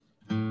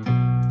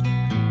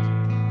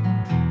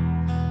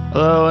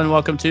Hello and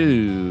welcome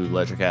to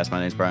LedgerCast. My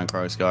name is Brian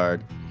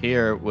Krogsgaard,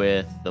 here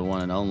with the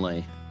one and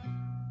only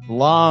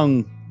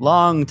long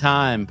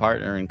time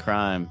partner in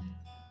crime,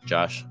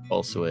 Josh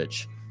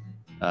Olszewicz.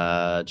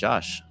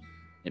 Josh,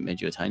 it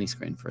made you a tiny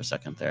screen for a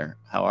second there.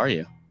 How are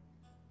you?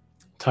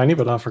 Tiny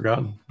but not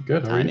forgotten.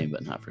 Good. How are Tiny you?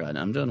 but not forgotten.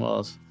 I'm doing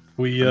well.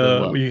 We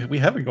have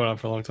been going on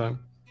for a long time.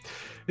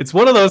 It's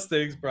one of those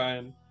things,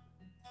 Brian.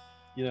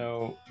 You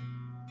know,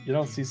 you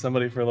don't see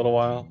somebody for a little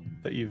while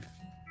that you've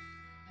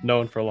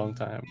known for a long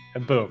time,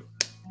 and boom,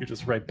 you're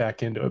just right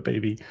back into it,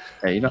 baby.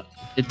 Hey,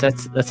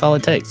 that's all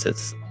it takes.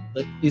 It's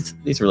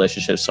these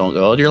relationships don't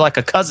go. You're like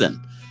a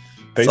cousin.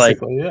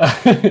 Basically, yeah.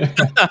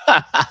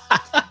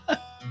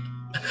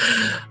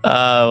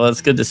 Well,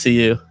 it's good to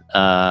see you.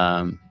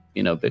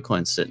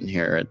 Bitcoin's sitting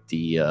here at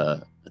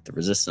the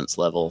resistance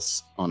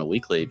levels on a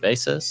weekly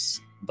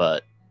basis,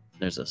 but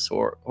there's a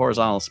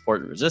horizontal support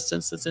and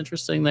resistance that's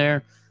interesting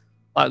there.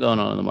 A lot going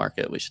on in the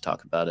market. We should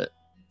talk about it.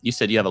 You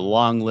said you have a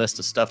long list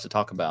of stuff to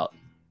talk about.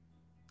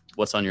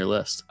 What's on your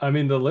list? I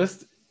mean, the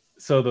list.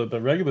 So the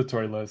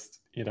regulatory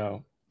list.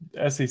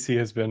 SEC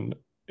has been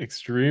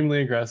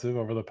extremely aggressive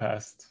over the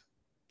past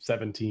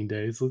 17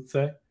 days, let's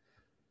say,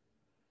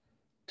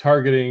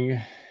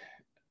 targeting.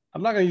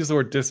 I'm not going to use the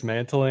word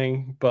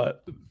dismantling,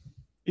 but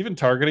even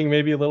targeting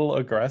may be a little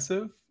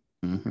aggressive.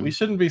 Mm-hmm. We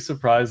shouldn't be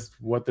surprised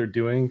what they're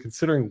doing,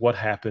 considering what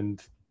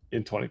happened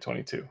in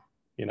 2022.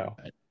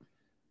 Right.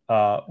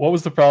 What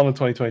was the problem in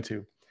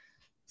 2022?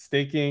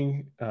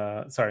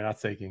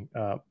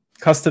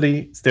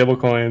 Custody,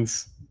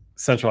 stablecoins,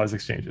 centralized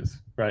exchanges,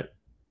 right?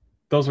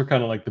 Those were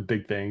kind of like the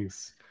big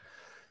things.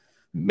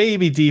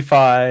 Maybe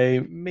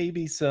DeFi,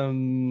 maybe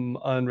some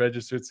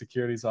unregistered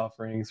securities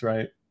offerings,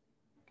 right?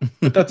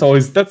 But that's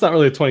not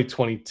really a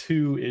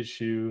 2022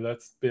 issue.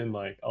 That's been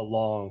like a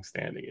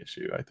long-standing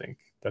issue, I think,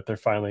 that they're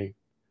finally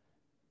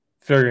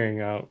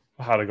figuring out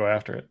how to go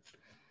after it.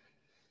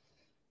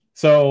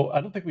 So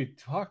I don't think we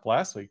talked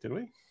last week, did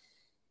we?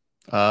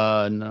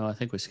 No, I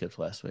think we skipped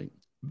last week.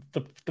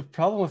 The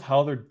problem with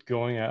how they're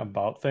going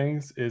about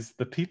things is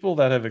the people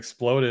that have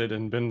exploded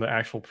and been the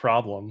actual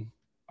problem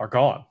are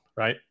gone,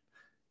 right?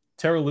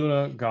 Terra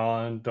Luna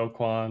gone, Do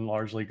Kwon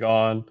largely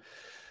gone.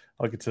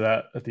 I'll get to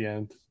that at the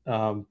end.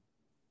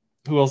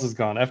 Who else is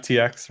gone?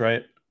 FTX,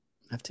 right?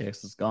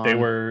 FTX is gone. They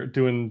were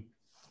doing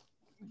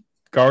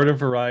garden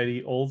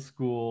variety, old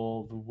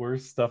school, the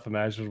worst stuff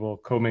imaginable,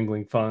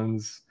 commingling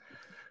funds,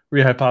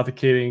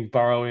 rehypothecating,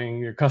 borrowing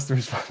your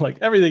customers, like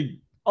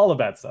everything, all the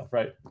bad stuff,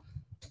 right?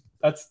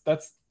 That's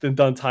been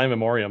done time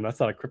memoriam.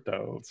 That's not a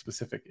crypto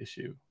specific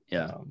issue.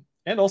 Yeah.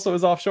 And also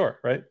is offshore,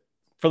 right?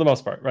 For the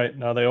most part, right?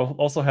 Now they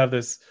also have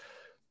this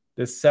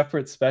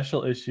separate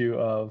special issue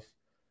of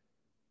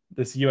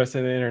this US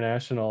and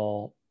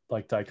international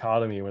like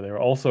dichotomy where they were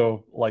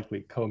also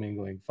likely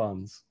commingling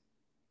funds,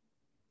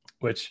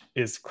 which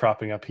is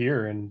cropping up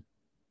here and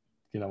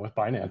with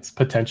Binance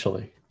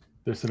potentially.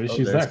 There's some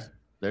issues there.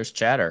 There's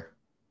chatter.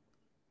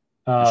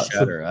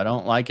 I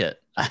don't like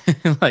it.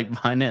 Like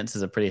Binance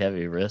is a pretty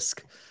heavy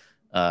risk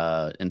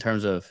in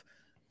terms of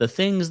the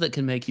things that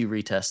can make you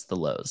retest the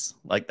lows.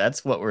 Like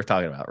that's what we're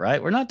talking about,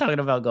 right? We're not talking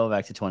about going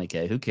back to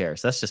 20K. Who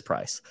cares? That's just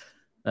price.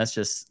 That's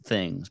just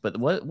things. But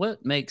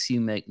what makes you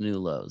make new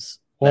lows?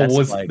 Well,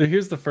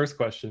 here's the first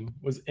question.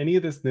 Was any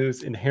of this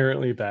news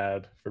inherently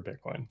bad for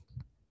Bitcoin?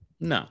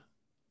 No.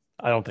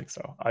 I don't think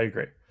so. I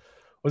agree.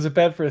 Was it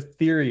bad for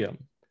Ethereum?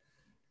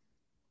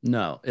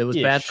 No, it was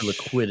bad for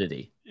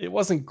liquidity. It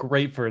wasn't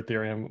great for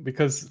Ethereum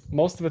because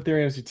most of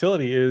Ethereum's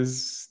utility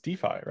is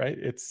DeFi, right?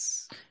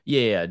 It's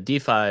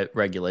DeFi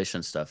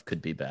regulation stuff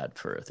could be bad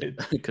for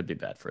Ethereum. It could be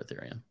bad for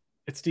Ethereum.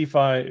 It's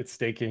DeFi, it's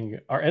staking.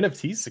 Are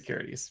NFTs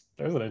securities?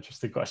 There's an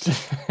interesting question.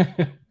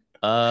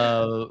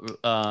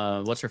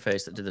 What's her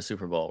face that did the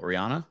Super Bowl?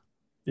 Rihanna?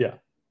 Yeah.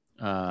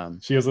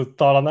 She has a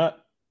thought on that?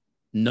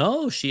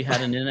 No, she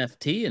had an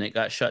NFT and it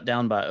got shut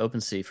down by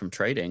OpenSea from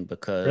trading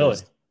because really?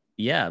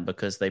 Yeah,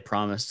 because they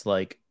promised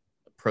like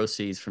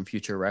proceeds from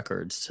future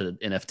records to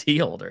NFT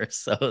holders.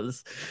 So it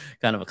was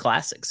kind of a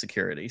classic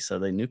security. So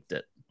they nuked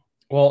it.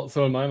 Well,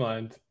 so in my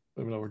mind,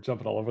 I know we're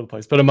jumping all over the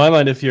place, but in my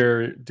mind, if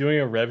you're doing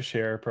a rev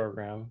share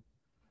program,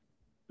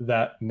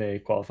 that may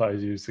qualify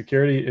as you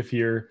security. If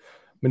you're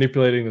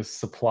manipulating the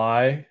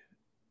supply,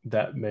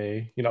 that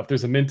may, if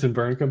there's a mint and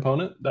burn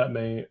component, that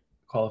may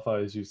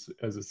qualify as you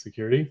as a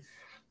security.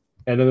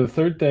 And then the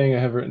third thing I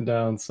have written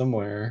down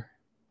somewhere,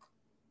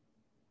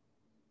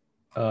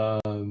 there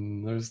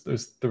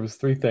was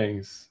three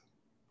things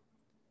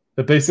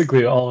that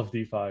basically all of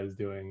DeFi is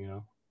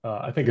doing.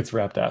 I think it's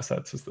wrapped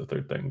assets is the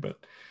third thing, but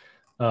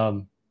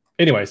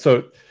anyway,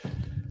 so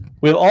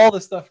with all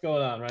this stuff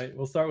going on, right?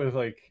 We'll start with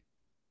like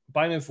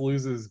Binance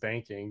loses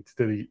banking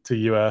to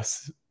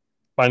US.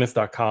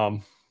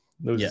 Binance.com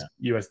loses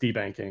USD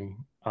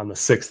banking on the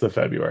 6th of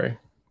February.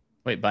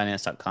 Wait,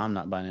 Binance.com,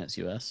 not Binance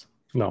US?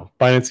 No,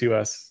 Binance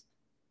US.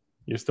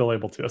 You're still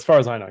able to, as far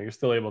as I know, you're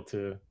still able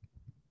to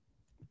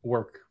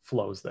work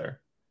flows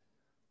there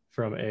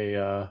from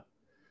a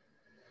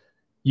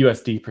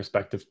USD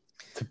perspective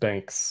to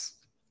banks.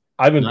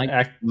 I haven't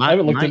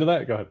looked into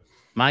that. Go ahead.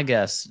 My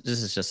guess,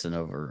 this is just an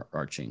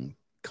overarching Yeah.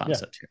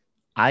 concept here.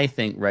 I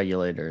think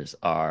regulators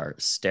are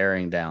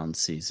staring down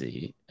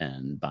CZ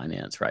and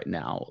Binance right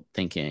now,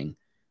 thinking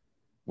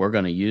we're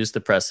going to use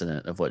the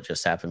precedent of what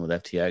just happened with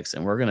FTX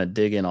and we're going to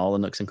dig in all the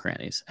nooks and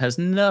crannies. Has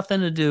nothing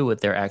to do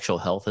with their actual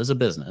health as a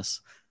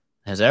business.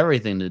 Has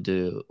everything to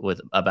do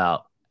with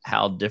about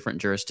how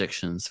different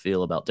jurisdictions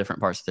feel about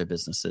different parts of their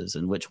businesses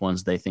and which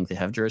ones they think they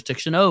have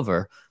jurisdiction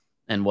over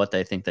and what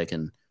they think they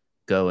can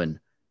go and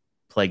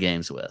play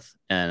games with.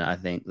 And I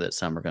think that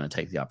some are going to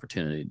take the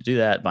opportunity to do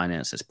that.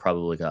 Binance has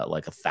probably got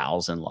like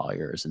 1,000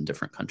 lawyers in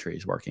different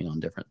countries working on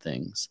different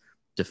things,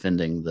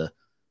 defending the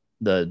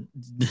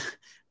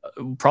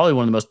probably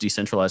one of the most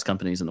decentralized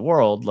companies in the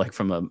world, like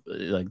from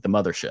like the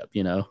mothership,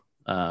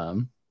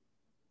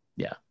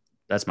 yeah,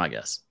 that's my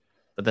guess,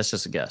 but that's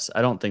just a guess.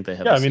 I don't think they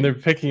have Yeah, I mean, they're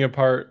picking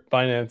apart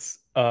Binance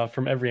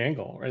from every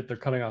angle, right? They're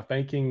cutting off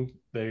banking.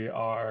 They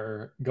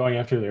are going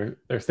after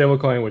their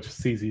stablecoin, which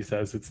CZ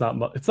says it's not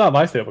my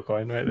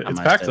stablecoin, right? It's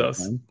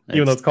Paxos,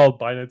 even though it's called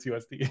Binance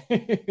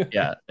USD.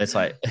 Yeah, it's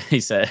like he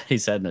said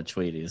in a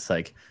tweet, he's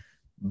like,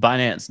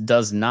 Binance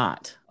does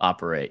not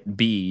operate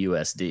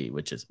BUSD,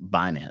 which is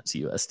Binance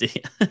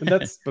USD.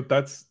 But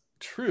that's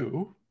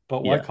true.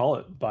 But why call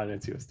it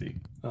Binance USD?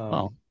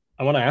 Well,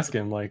 I want to ask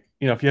him, like,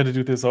 if you had to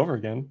do this over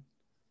again,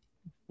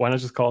 why not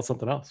just call it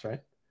something else,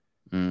 right?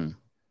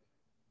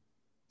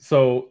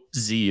 So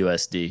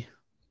ZUSD.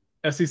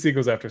 SEC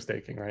goes after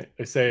staking, right?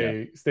 They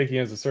say staking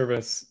as a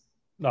service,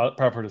 not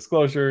proper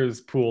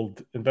disclosures,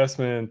 pooled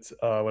investment.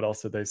 What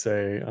else did they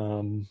say?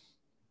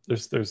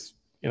 There's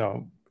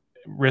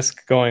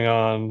risk going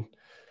on.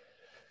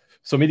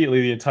 So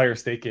immediately the entire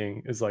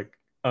staking is like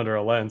under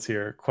a lens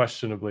here,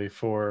 questionably,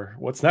 for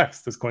what's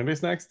next. Is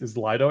Coinbase next? Is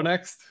Lido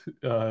next?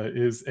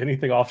 Is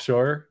anything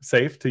offshore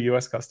safe to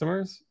US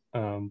customers?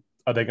 Are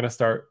they going to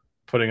start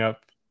putting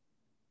up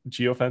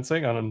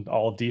geofencing on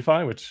all of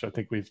DeFi, which I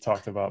think we've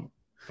talked about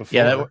before?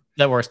 Yeah,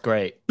 that works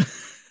great.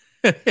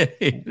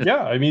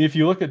 Yeah, I mean, if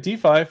you look at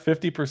DeFi,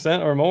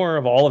 50% or more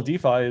of all of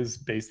DeFi is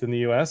based in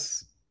the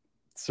US.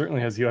 It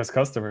certainly has US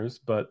customers,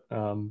 but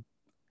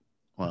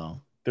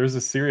well, there's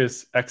a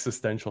serious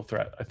existential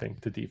threat, I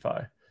think, to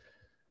DeFi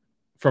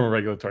from a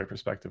regulatory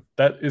perspective.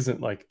 That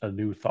isn't like a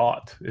new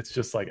thought. It's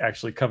just like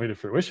actually coming to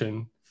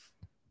fruition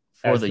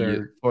for the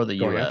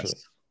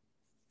US.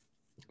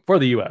 For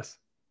the US.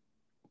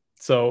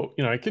 So,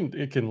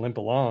 it can limp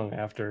along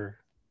after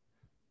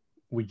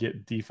we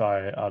get DeFi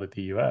out of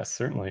the US,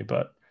 certainly.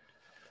 But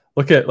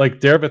look at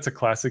like Deribit's a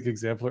classic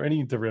example, or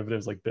any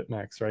derivatives like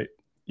BitMEX, right?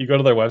 You go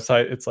to their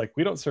website, it's like,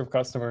 we don't serve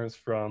customers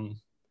from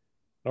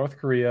North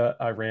Korea,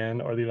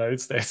 Iran, or the United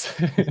States.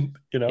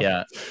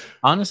 Yeah.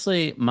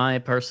 Honestly, my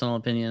personal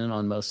opinion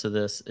on most of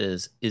this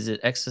is it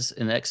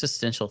an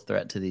existential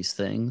threat to these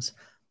things,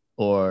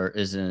 or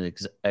is it an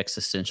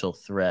existential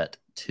threat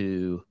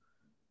to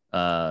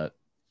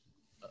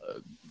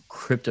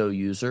crypto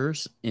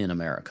users in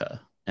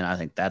America? And I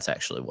think that's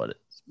actually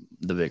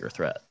the bigger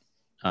threat.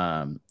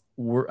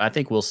 I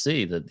think we'll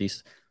see that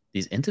these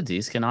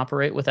entities can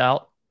operate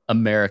without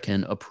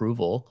American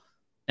approval,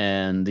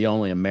 and the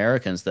only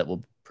Americans that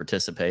will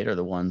participate are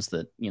the ones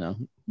that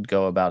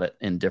go about it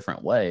in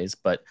different ways,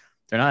 but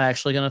they're not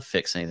actually going to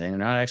fix anything. They're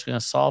not actually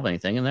going to solve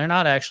anything, and they're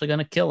not actually going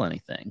to kill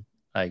anything.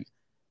 Like,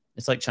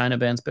 it's like China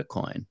bans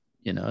Bitcoin.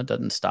 It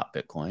doesn't stop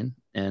Bitcoin,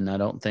 and I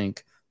don't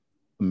think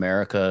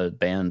America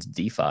bans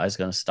DeFi is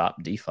going to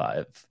stop DeFi.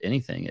 If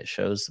anything, it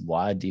shows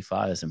why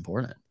DeFi is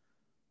important.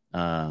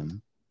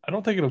 I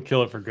don't think it'll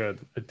kill it for good.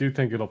 I do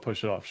think it'll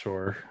push it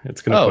offshore.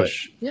 It's going to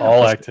push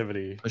all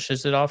activity.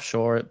 Pushes it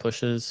offshore. It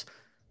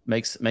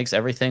makes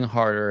everything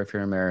harder if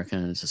you're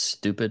American. It's a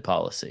stupid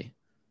policy.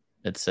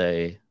 It's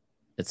a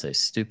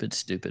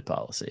stupid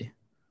policy.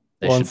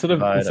 Well, instead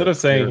of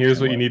saying here's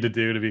what you need to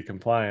do to be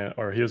compliant,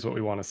 or here's what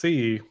we want to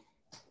see,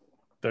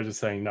 they're just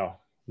saying no,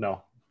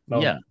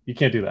 you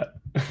can't do that.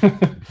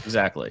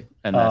 Exactly,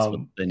 and that's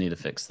what they need to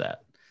fix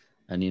that.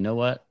 And you know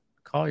what?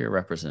 Call your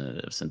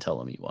representatives and tell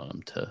them you want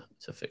them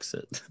to fix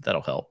it.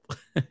 That'll help.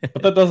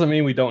 But that doesn't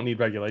mean we don't need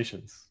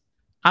regulations.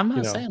 I'm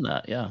not saying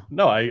that. Yeah.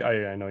 No,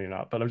 I know you're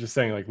not, but I'm just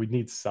saying, like, we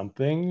need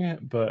something.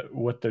 But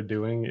what they're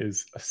doing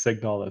is a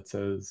signal that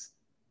says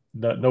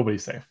that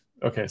nobody's safe.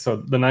 Okay, so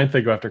the 9th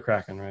they go after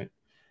Kraken, right?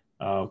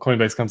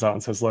 Coinbase comes out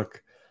and says,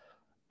 look,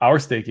 our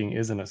staking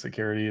isn't a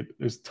security.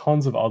 There's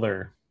tons of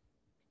other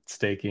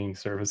staking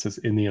services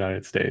in the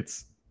United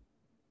States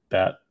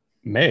that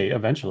may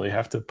eventually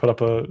have to put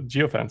up a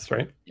geofence,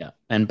 right? Yeah.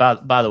 And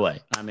by the way,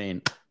 I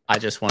mean, I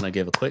just want to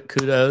give a quick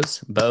kudos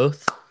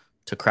both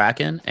to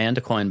Kraken and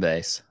to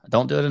Coinbase. I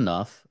don't do it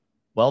enough.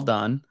 Well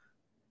done.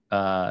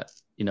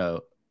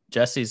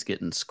 Jesse's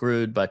getting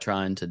screwed by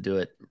trying to do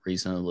it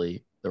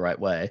reasonably the right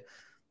way.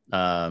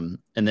 And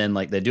then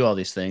like they do all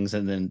these things,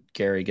 and then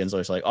Gary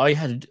Gensler's like, all you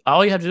have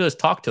to do is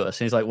talk to us.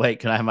 And he's like, wait,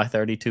 can I have my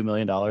 $32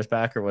 million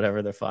back, or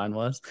whatever their fine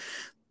was?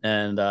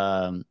 And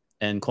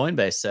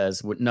Coinbase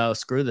says, no,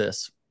 screw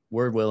this.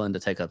 We're willing to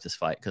take up this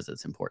fight because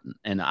it's important.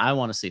 And I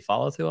want to see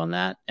follow through on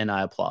that. And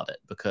I applaud it,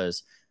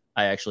 because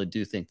I actually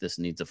do think this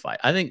needs a fight.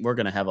 I think we're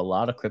going to have a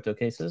lot of crypto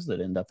cases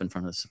that end up in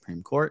front of the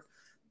Supreme Court.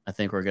 I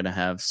think we're going to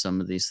have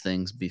some of these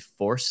things be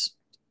forced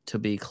to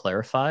be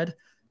clarified.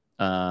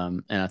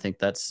 And I think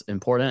that's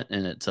important.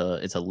 And it's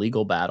a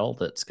legal battle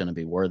that's going to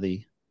be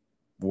worthy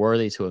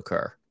to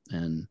occur.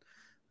 And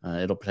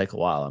it'll take a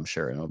while, I'm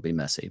sure, and it'll be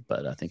messy,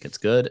 but I think it's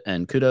good.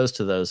 And kudos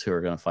to those who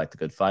are going to fight the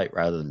good fight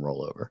rather than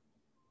roll over.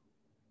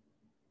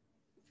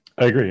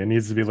 I agree. It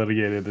needs to be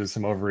litigated. There's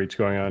some overreach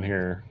going on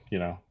here,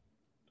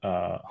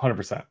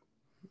 100%.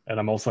 And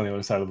I'm also on the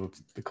other side of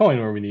the coin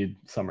where we need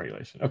some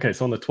regulation. Okay,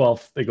 so on the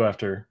 12th, they go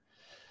after,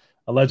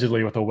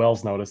 allegedly with a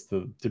Wells notice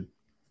to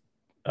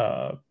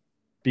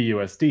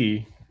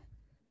BUSD.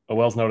 A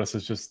Wells notice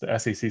is just the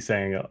SEC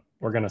saying,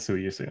 we're going to sue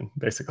you soon,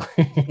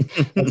 basically.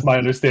 That's my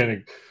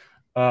understanding.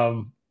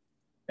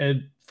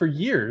 And for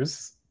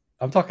years,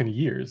 I'm talking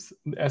years,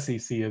 the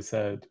SEC has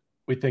said,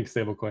 we think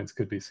stablecoins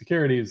could be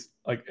securities.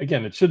 Like,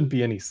 again, it shouldn't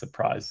be any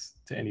surprise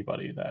to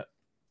anybody that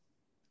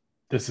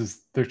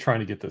they're trying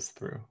to get this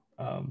through.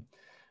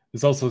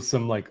 There's also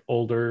some like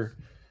older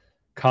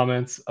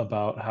comments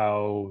about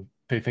how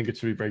they think it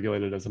should be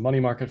regulated as a money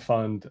market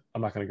fund.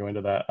 I'm not going to go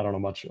into that. I don't know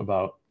much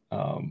about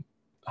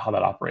how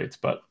that operates,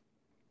 but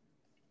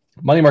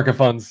money market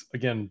funds,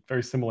 again,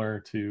 very similar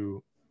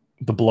to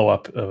the blow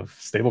up of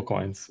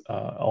stablecoins,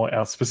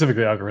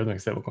 specifically algorithmic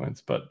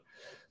stablecoins, but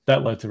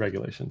that led to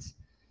regulations.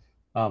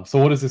 So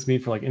what does this mean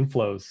for like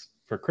inflows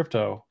for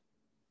crypto?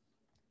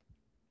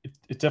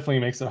 It definitely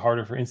makes it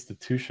harder for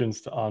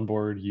institutions to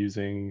onboard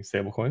using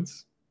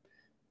stablecoins.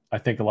 I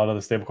think a lot of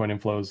the stablecoin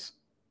inflows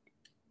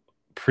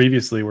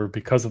previously were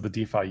because of the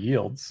DeFi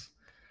yields.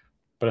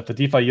 But if the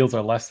DeFi yields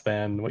are less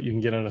than what you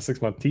can get on a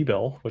 6-month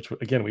T-bill, which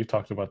again, we've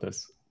talked about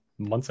this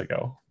months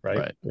ago,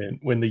 right?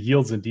 When the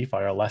yields in DeFi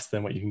are less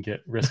than what you can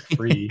get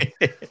risk-free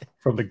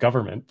from the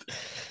government,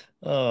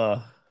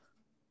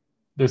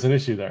 there's an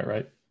issue there,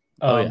 right?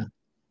 Yeah.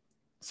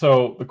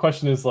 So the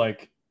question is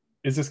like,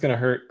 is this going to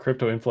hurt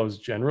crypto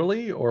inflows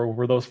generally, or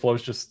were those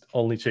flows just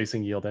only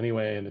chasing yield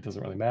anyway, and it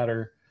doesn't really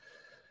matter?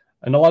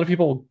 And a lot of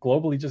people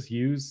globally just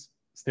use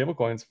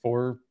stablecoins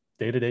for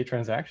day-to-day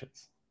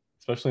transactions,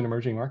 especially in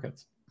emerging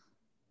markets.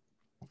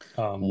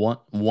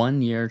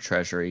 1 year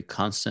treasury,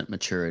 constant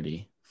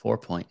maturity,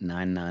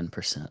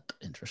 4.99%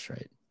 interest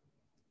rate.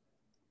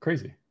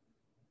 Crazy.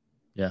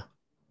 Yeah,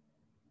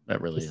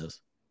 that really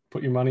is.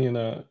 Put your money in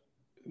a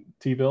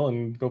T-bill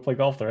and go play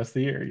golf the rest of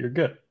the year. You're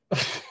good.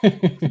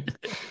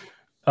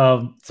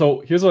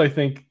 So here's what I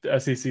think the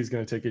SEC is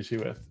going to take issue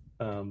with.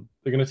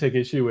 They're going to take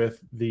issue with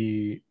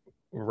the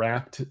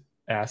wrapped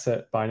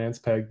asset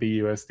Binance Peg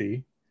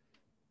BUSD.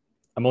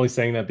 I'm only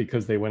saying that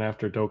because they went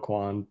after Do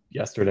Kwon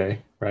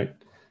yesterday, right?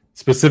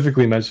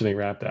 Specifically mentioning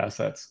wrapped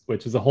assets,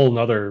 which is a whole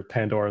nother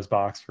Pandora's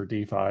box for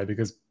DeFi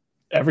because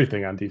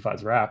everything on DeFi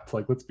is wrapped.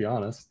 Like, let's be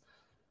honest.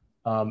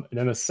 And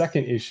then the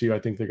second issue I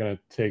think they're going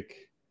to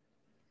take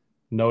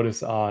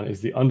notice on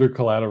is the under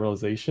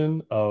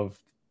collateralization of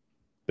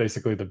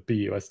basically the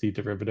BUSD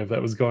derivative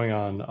that was going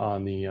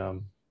on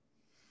the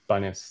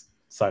Binance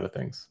side of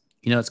things.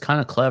 It's kind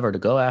of clever to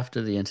go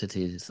after the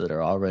entities that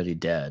are already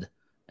dead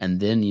and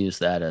then use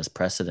that as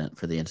precedent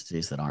for the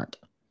entities that aren't.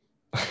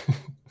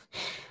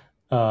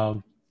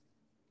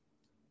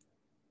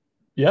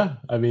 Yeah,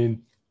 I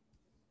mean,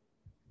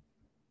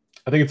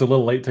 I think it's a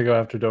little late to go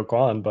after Do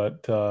Kwon,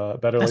 but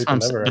better late than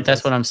never. But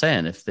that's what I'm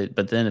saying. If they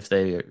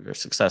are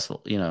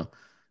successful,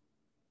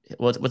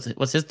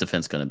 what's his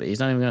defense going to be? He's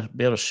not even going to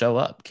be able to show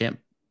up. Can't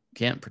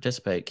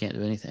participate. Can't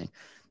do anything.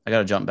 I got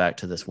to jump back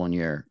to this 1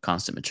 year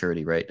constant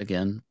maturity rate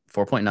again.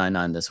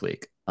 4.99 this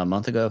week. A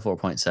month ago,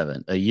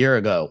 4.7. A year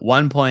ago,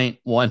 1.11.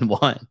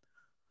 1.11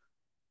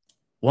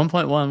 to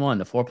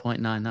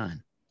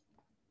 4.99.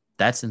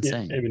 That's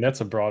insane. Yeah, I mean, that's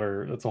a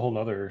whole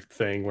nother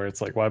thing where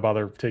it's like, why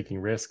bother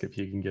taking risk if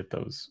you can get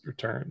those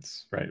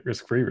returns, right?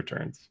 Risk-free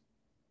returns.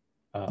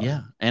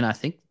 Yeah, and I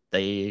think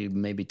they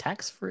may be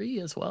tax-free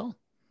as well.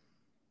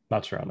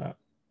 Not sure on that.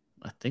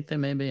 I think they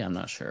may be. I'm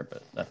not sure,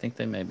 but I think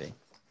they may be.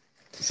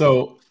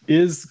 So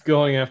is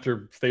going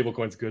after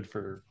stablecoins good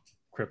for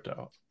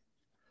crypto?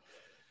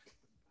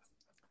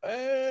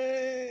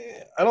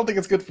 I don't think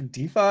it's good for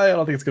DeFi. I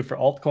don't think it's good for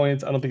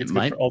altcoins. I don't think it's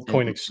good for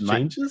altcoin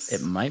exchanges.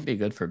 It might be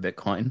good for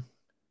Bitcoin.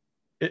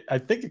 I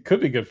think it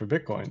could be good for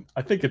Bitcoin.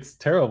 I think it's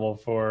terrible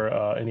for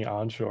any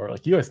onshore,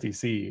 like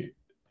USDC.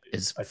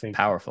 Is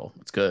powerful.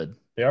 It's good.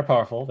 They are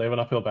powerful. They have an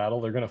uphill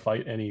battle. They're going to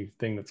fight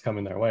anything that's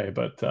coming their way,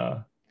 but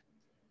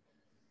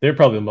they're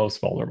probably the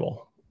most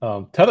vulnerable.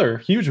 Tether,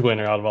 huge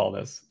winner out of all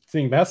this,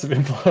 seeing massive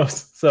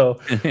inflows. So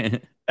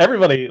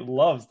everybody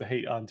loves to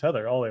hate on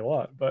Tether all they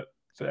want, but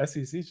the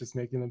SEC is just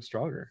making them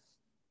stronger.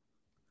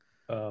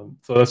 So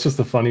that's just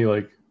a funny,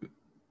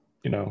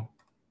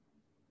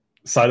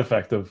 side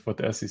effect of what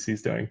the SEC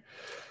is doing.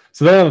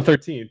 So then on the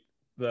 13th,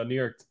 the New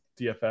York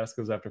DFS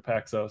goes after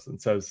Paxos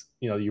and says,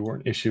 you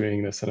weren't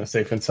issuing this in a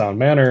safe and sound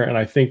manner. And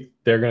I think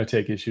they're going to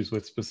take issues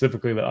with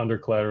specifically the under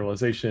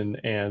collateralization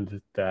and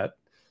that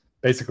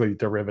basically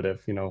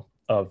derivative,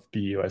 of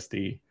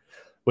BUSD,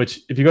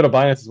 which if you go to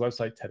Binance's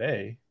website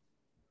today,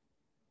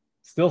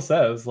 still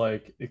says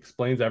like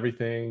explains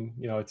everything.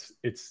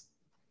 It's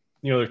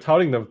they're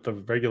touting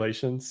the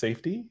regulation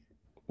safety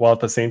while at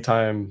the same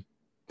time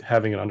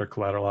having an under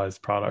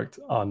collateralized product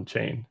on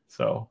chain.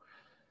 So,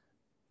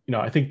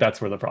 I think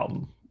that's where the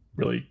problem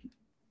really,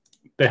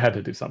 they had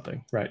to do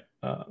something, right?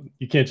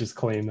 You can't just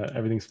claim that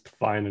everything's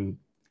fine and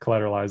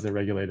collateralized and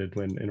regulated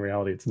when in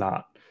reality it's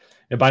not.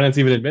 And Binance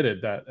even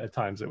admitted that at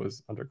times it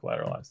was under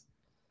collateralized.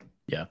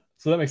 Yeah.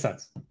 So that makes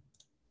sense.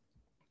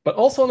 But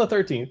also on the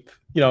 13th,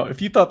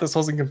 if you thought this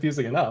wasn't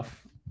confusing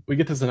enough, we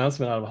get this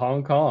announcement out of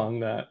Hong Kong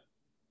that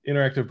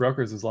Interactive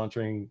Brokers is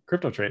launching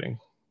crypto trading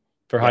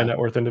for high net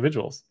worth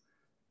individuals.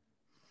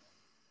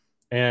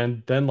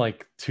 And then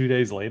like 2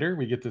 days later,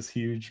 we get this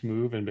huge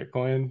move in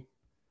Bitcoin.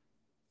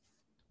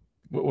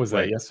 What was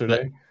that,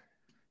 yesterday?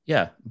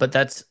 But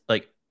that's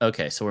like,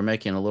 okay, so we're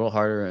making it a little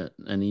harder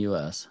in the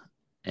US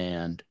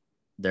and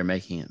they're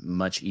making it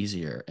much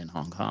easier in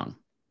Hong Kong.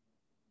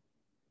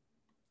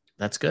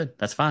 That's good.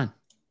 That's fine.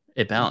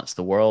 It balanced.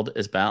 The world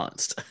is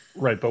balanced.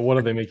 Right, but what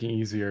are they making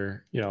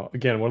easier?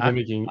 Again, what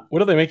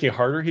are they making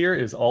harder here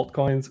is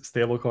altcoins,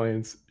 stable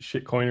coins,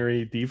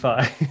 shitcoinery,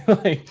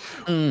 DeFi.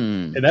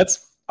 And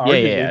that's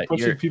arguably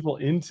pushing people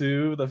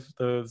into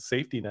the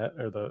safety net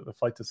or the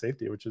flight to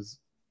safety, which is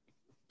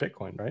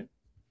Bitcoin, right?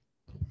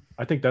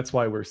 I think that's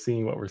why we're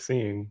seeing what we're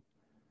seeing.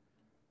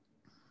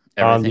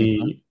 Everything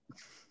on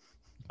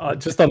the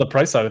just on the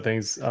price side of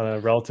things,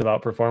 relative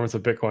outperformance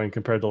of Bitcoin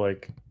compared to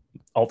like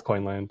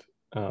altcoin land.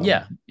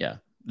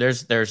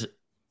 There's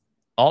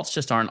alts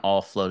just aren't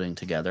all floating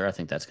together. I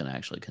think that's going to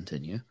actually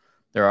continue.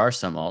 There are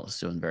some alts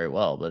doing very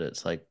well, but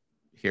it's like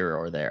here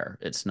or there.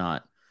 It's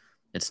not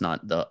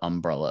the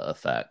umbrella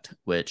effect,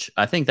 which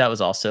I think that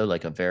was also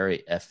like a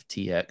very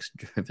FTX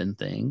driven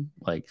thing.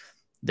 Like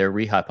their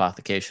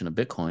rehypothecation of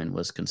Bitcoin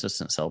was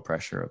consistent sell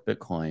pressure of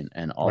Bitcoin,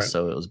 and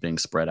also It was being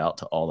spread out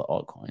to all the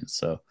altcoins.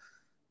 So,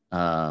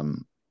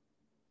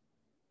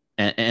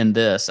 and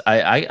this,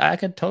 I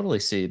could totally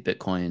see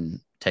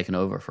Bitcoin taken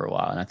over for a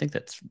while, and I think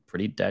that's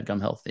pretty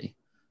dadgum healthy.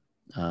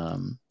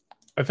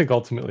 I think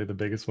ultimately the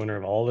biggest winner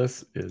of all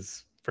this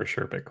is for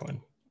sure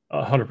Bitcoin,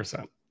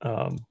 100%,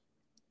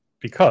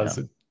 because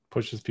it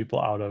pushes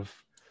people out of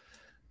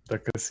the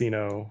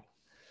casino,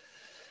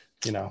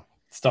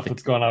 stuff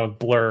that's going on with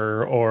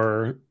Blur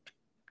or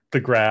the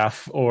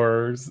Graph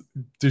or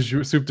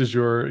Soup du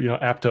Jour,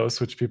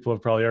 Aptos, which people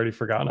have probably already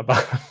forgotten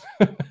about.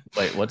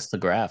 Wait, what's the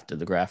Graph? Did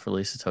the Graph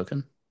release a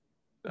token?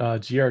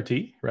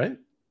 GRT, right?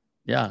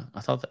 Yeah,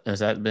 I thought has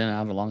that been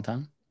out a long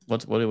time?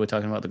 What are we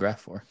talking about the Graph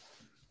for?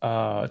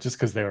 Just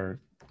because their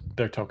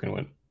token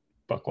went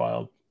buck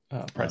wild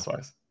price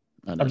wise.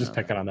 I'm just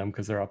picking on them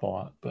because they're up a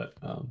lot, but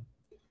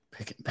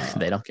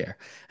they don't care.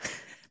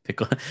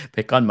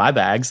 pick on my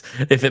bags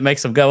if it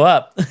makes them go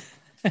up.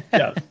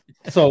 Yeah.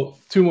 So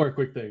 2 more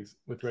quick things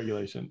with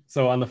regulation.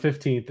 So on the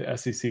 15th, the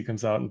SEC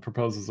comes out and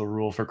proposes a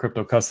rule for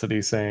crypto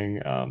custody, saying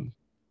kind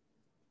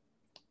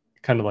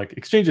of like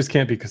exchanges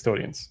can't be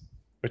custodians,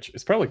 which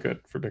is probably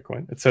good for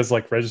Bitcoin. It says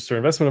like registered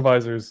investment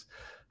advisors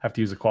have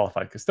to use a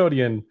qualified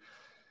custodian,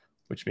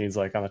 which means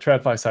like on the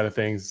TradFi side of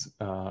things,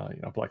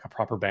 like a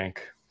proper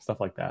bank, stuff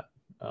like that,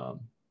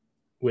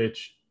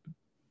 which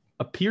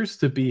appears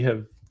to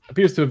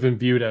have been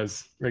viewed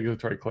as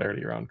regulatory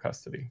clarity around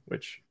custody,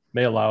 which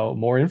may allow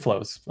more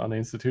inflows on the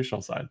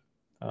institutional side.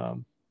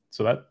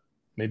 So that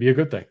may be a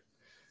good thing.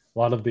 A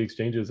lot of the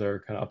exchanges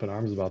are kind of up in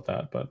arms about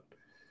that.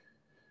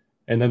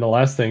 And then the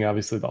last thing,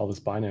 obviously, all this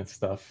Binance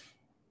stuff.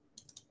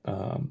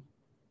 I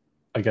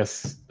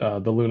guess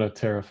the Luna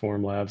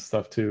Terraform Labs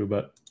stuff too.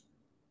 But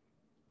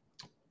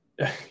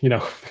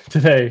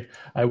today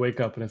I wake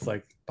up and it's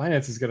like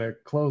Binance is going to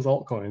close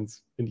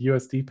altcoins into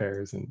USD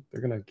pairs, and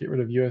they're going to get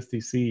rid of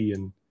USDC.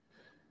 And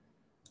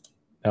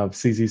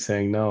CZ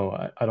saying no.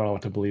 I don't know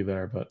what to believe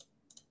there, but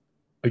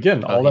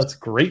again, that's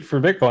great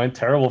for Bitcoin,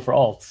 terrible for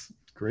alts.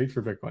 Great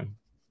for Bitcoin.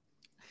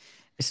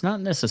 It's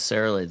not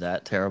necessarily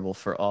that terrible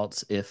for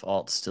alts if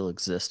alts still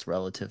exist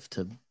relative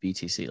to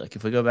BTC. Like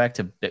if we go back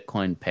to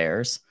Bitcoin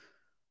pairs,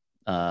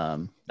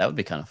 that would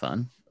be kind of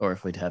fun. Or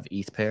if we'd have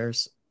ETH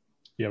pairs.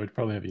 Yeah, we'd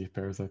probably have ETH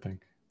pairs, I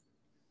think.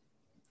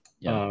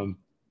 Yeah.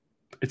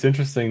 It's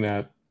interesting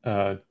that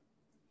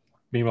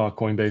meanwhile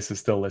Coinbase is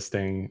still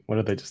listing.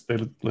 What did they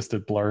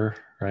listed Blur,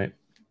 right?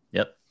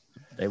 Yep.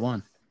 They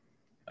won.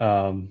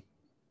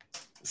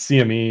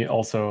 CME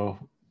also,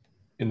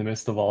 in the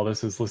midst of all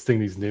this, is listing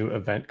these new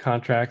event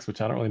contracts,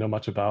 which I don't really know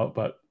much about,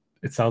 but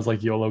it sounds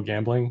like YOLO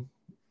gambling,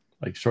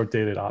 like short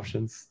dated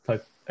options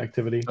type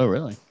activity. Oh,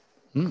 really?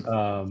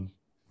 I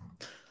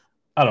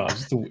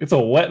don't know. It's a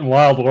wet and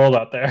wild world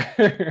out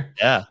there.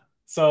 Yeah.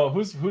 So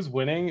who's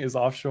winning is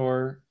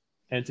offshore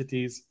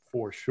entities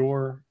for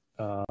sure.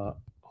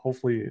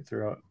 Hopefully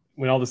throughout,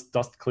 when all this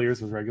dust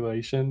clears with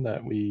regulation,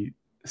 that we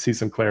see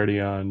some clarity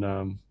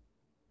on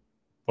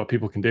what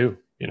people can do.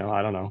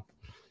 I don't know.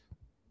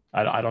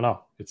 I don't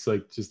know. It's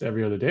like just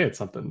every other day it's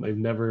something.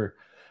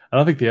 I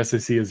don't think the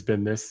SEC has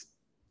been this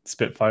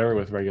spitfire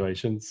with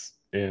regulations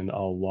in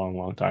a long,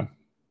 long time.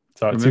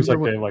 So it seems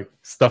like they have like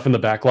stuff in the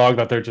backlog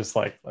that they're just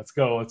like, let's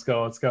go.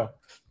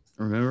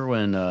 Remember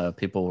when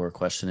people were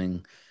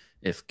questioning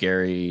if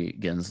Gary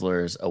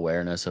Gensler's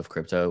awareness of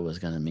crypto was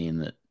going to mean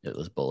that it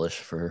was bullish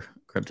for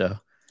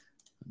crypto?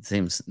 It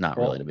seems not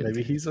really to be.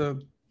 Maybe he's a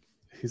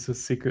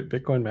secret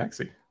Bitcoin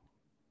maxi.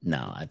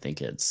 No, I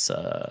think it's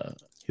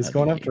he's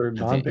going after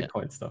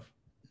non-Bitcoin stuff.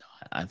 No,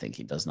 I think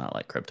he does not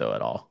like crypto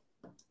at all,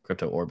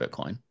 crypto or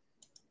Bitcoin.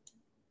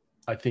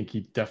 I think he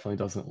definitely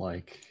doesn't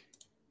like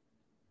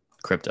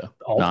crypto,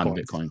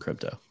 non-Bitcoin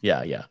crypto.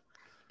 Yeah.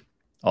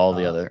 All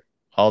the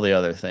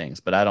other things,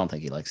 but I don't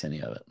think he likes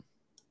any of it.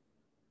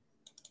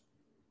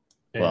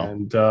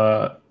 And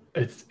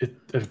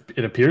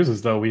it appears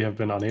as though we have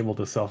been unable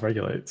to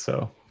self-regulate.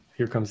 So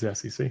here comes the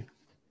SEC.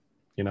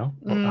 You know,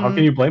 how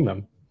can you blame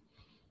them?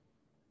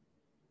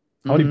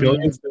 How many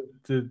billions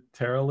did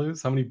Terra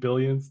lose? How many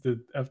billions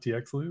did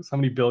FTX lose? How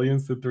many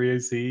billions did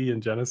 3AC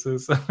and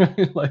Genesis?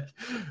 Like,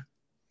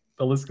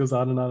 the list goes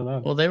on and on and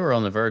on. Well, they were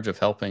on the verge of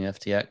helping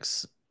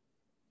FTX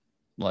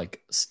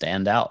like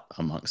stand out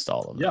amongst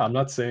all of them. Yeah, I'm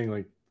not saying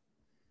like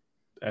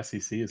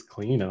SEC is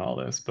clean and all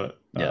this, but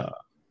I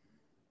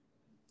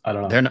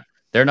don't know.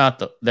 They're not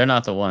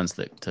the ones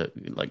that to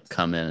like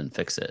come in and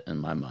fix it. In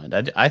my mind,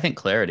 I think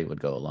Clarity would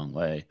go a long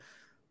way.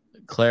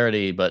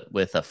 Clarity, but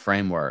with a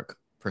framework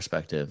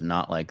perspective,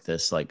 not like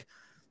this like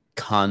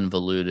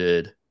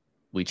convoluted.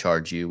 We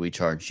charge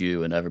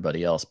you, and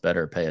everybody else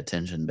better pay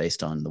attention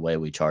based on the way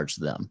we charge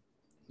them.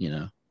 You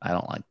know, I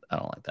don't like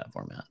that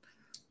format.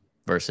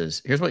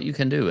 Versus here's what you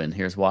can do, and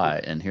here's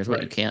why, and here's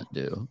what you can't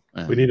do.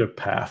 We need a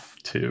path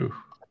to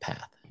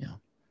yeah.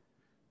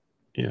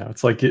 You know,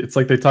 it's like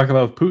they talk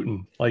about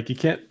Putin. Like, you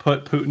can't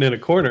put Putin in a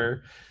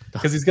corner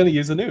because he's going to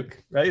use a nuke,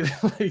 right?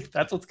 Like,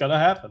 that's what's going to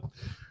happen.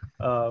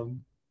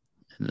 And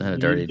then a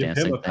dirty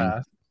dancing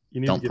thing.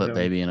 Don't put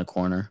baby in a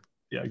corner.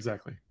 Yeah,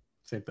 exactly.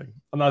 Same thing.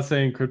 I'm not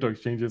saying crypto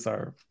exchanges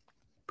are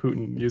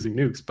Putin using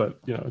nukes, but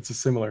you know, it's a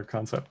similar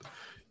concept.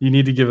 You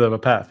need to give them a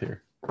path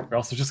here, or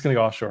else they're just going to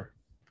go offshore.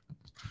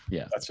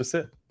 Yeah, that's just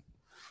it.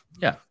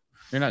 Yeah,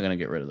 you're not going to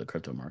get rid of the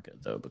crypto market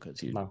though,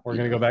 because we're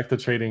going to go back to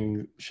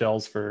trading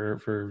shells for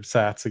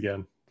sats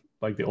again,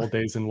 like the old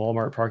days in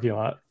Walmart parking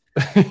lot.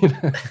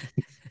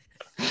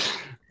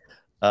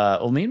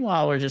 Well,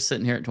 meanwhile, we're just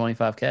sitting here at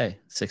 25K,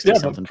 60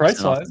 something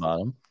percent off the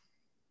bottom.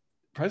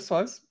 Price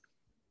wise,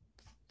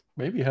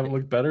 maybe you haven't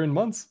looked better in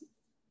months.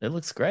 It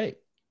looks great.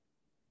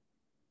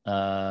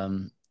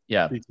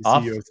 Yeah,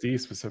 BTC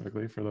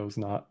specifically for those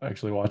not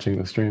actually watching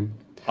the stream.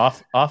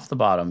 Off the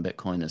bottom,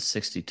 Bitcoin is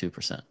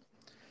 62%.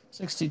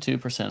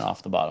 62%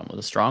 off the bottom with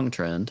a strong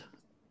trend.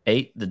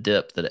 Ate the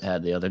dip that it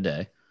had the other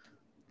day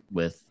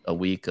with a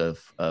week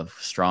of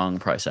strong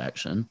price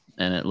action,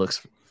 and it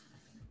looks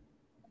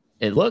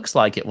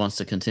like it wants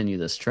to continue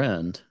this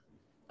trend,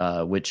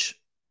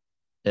 which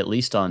at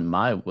least on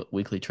my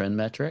weekly trend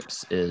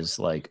metrics is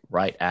like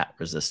right at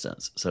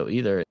resistance. So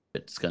either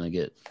it's going to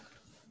get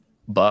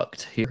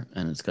bucked here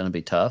and it's going to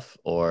be tough,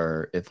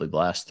 or if we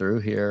blast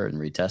through here and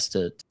retest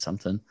it,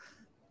 something.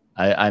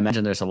 I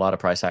imagine there's a lot of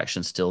price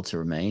action still to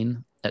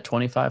remain at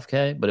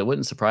 25K, but it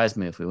wouldn't surprise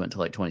me if we went to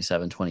like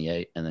 27,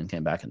 28 and then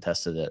came back and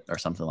tested it or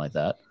something like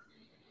that.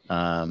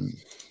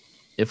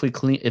 If we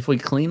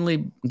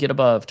cleanly get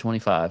above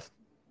 25,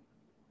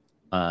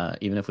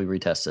 even if we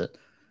retest it,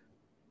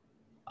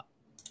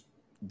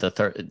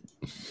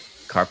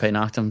 Carpe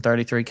knocked him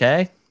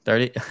 33K.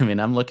 30. I mean,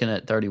 I'm looking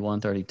at 31,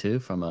 32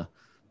 from a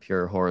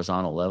pure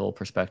horizontal level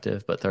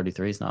perspective, but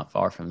 33 is not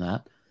far from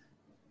that.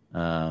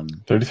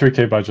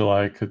 33K by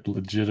July could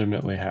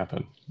legitimately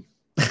happen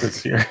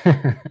this year.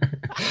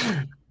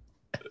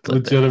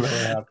 Legitimately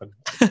happen.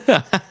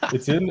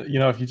 It's in, you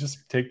know, if you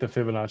just take the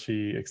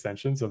Fibonacci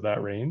extensions of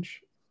that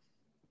range,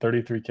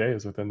 33K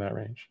is within that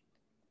range.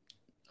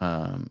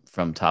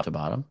 From top to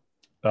bottom?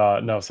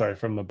 No, sorry,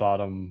 from the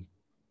bottom,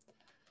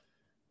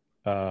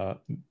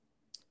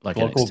 like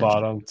local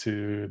bottom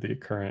to the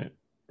current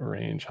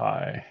range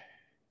high.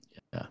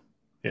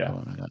 Yeah.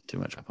 Oh, I got too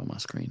much up on my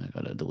screen. I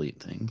got to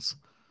delete things.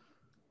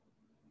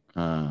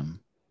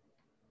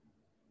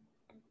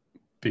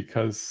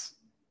 Because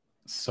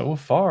so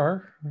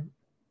far,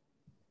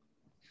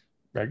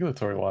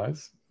 regulatory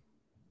wise,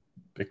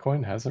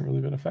 Bitcoin hasn't really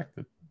been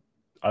affected.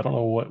 I don't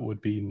know what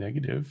would be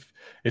negative.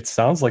 It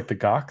sounds like the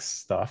Gox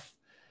stuff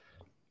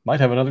might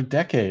have another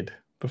decade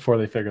before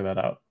they figure that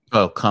out.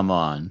 Oh, come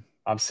on.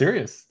 I'm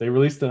serious. They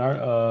released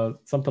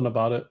something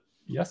about it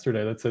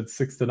yesterday that said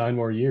 6 to 9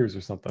 more years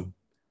or something.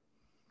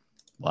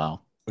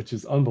 Wow. Which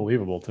is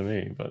unbelievable to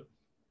me, but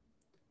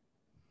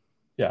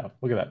yeah,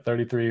 look at that.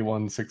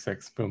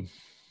 33,166.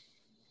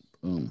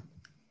 Boom.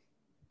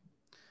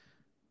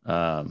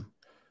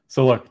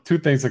 So look, two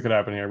things that could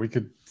happen here. We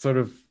could sort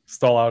of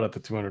stall out at the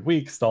 200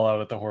 week, stall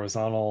out at the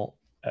horizontal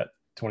at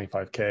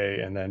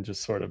 25K, and then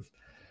just sort of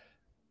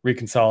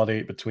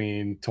reconsolidate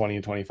between 20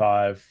 and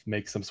 25,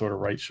 make some sort of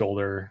right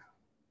shoulder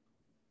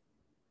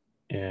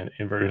and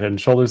inverted head and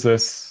shoulders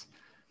this.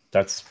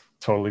 That's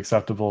totally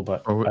acceptable,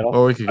 but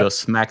or we could go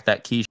smack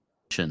that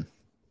Kijun.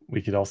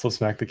 We could also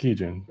smack the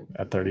Kijun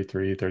at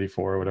 33,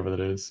 34, whatever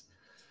that is.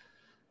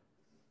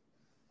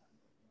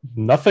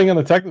 Nothing on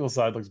the technical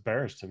side looks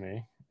bearish to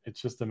me.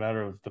 It's just a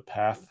matter of the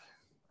path.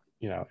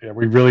 Are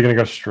we really going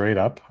to go straight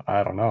up?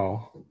 I don't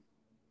know.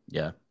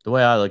 Yeah. The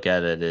way I look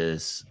at it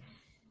is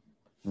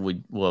we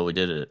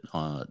did it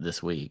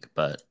this week,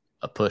 but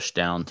a push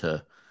down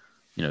to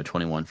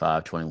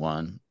 21.5,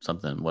 21,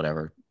 something,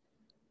 whatever,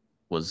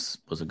 was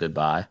a good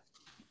buy.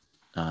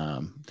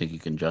 I think you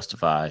can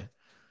justify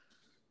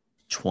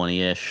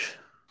 20-ish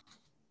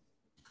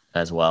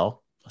as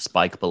well. A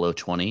spike below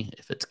 20,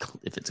 if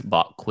it's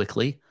bought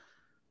quickly,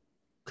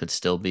 could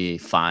still be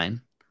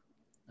fine.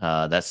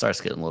 That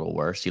starts getting a little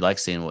worse. You like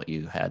seeing what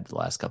you had the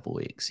last couple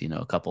weeks,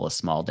 a couple of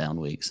small down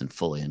weeks and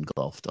fully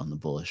engulfed on the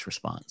bullish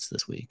response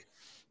this week.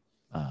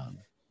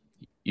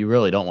 You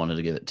really don't want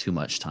to give it too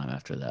much time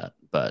after that,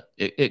 but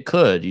it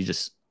could. You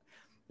just,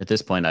 at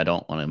this point, I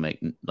don't want to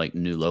make like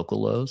new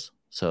local lows.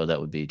 So that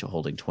would be to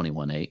holding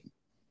 21.8.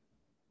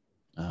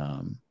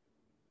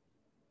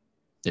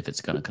 If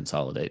it's going to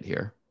consolidate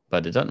here,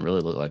 but it doesn't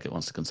really look like it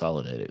wants to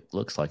consolidate. It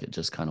looks like it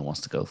just kind of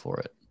wants to go for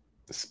it.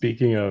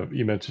 Speaking of,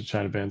 you mentioned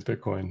China bans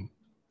Bitcoin.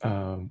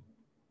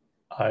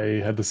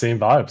 I had the same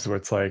vibes where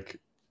it's like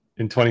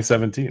in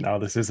 2017. Now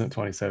this isn't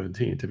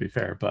 2017 to be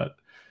fair, but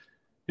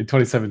in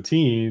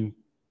 2017,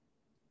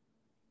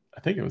 I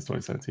think it was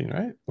 2017,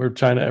 right? Where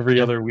China every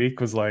other week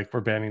was like,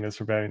 we're banning this,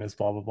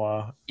 blah, blah,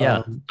 blah.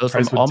 Yeah.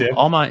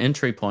 All my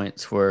entry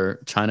points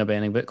were China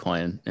banning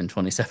Bitcoin in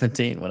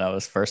 2017. When I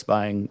was first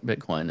buying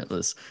Bitcoin, it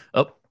was,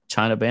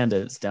 China banned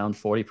it. It's down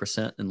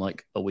 40% in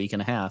like a week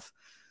and a half.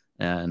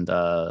 And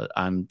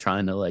I'm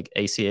trying to like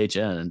ACH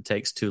in, and it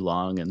takes too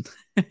long, and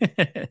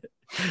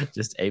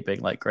just aping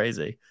like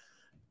crazy.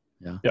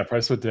 Yeah,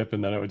 price would dip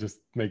and then it would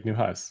just make new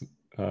highs.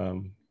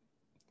 The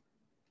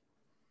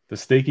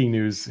staking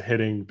news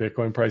hitting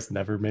Bitcoin price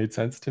never made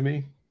sense to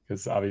me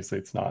because obviously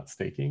it's not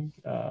staking.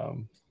 I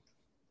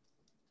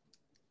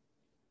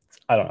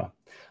don't know.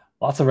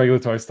 Lots of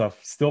regulatory stuff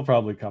still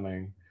probably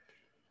coming.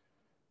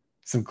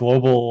 Some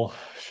global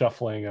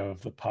shuffling of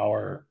the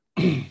power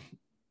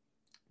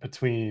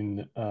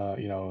between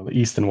the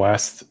East and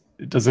West.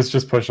 Does this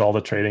just push all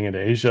the trading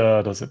into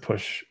Asia? Does it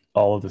push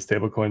all of the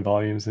stablecoin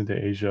volumes into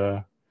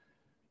Asia?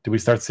 Do we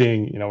start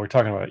seeing, we're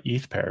talking about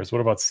ETH pairs.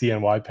 What about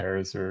CNY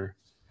pairs or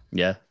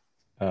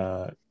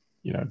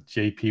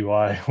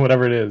JPY,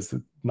 whatever it is,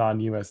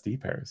 non-USD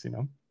pairs,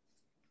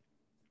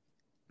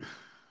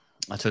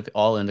 I took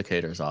all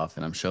indicators off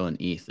and I'm showing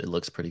ETH. It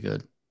looks pretty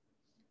good.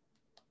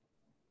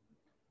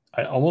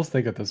 I almost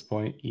think at this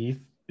point, ETH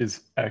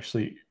is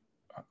actually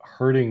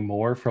hurting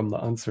more from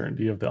the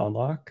uncertainty of the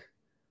unlock,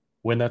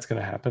 when that's going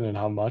to happen and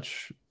how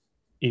much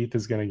ETH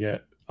is going to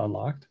get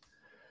unlocked.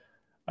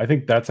 I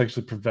think that's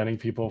actually preventing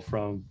people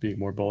from being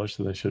more bullish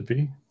than they should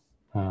be,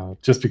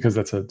 just because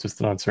that's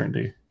just an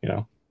uncertainty,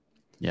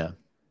 Yeah.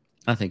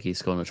 I think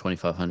ETH's going to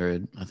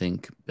 2,500. I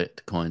think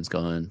Bitcoin's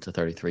going to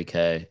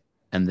 33K.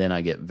 And then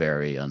I get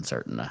very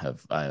uncertain.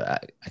 I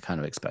kind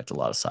of expect a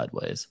lot of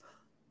sideways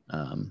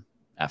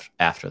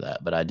after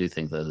that. But I do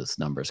think that those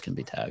numbers can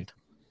be tagged,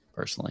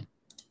 personally.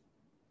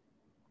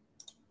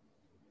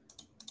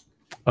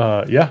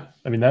 Yeah.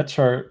 I mean, that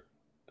chart,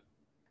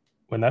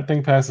 when that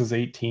thing passes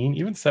 18,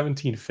 even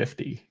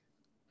 1750,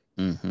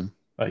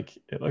 like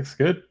it looks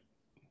good.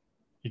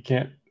 You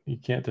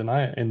can't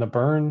deny it. And the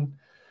burn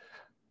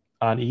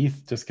on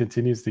ETH just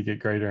continues to get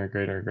greater and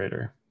greater and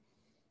greater.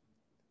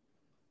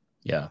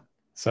 Yeah.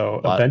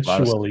 So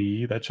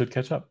eventually that should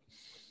catch up.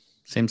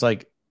 Seems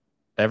like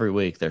every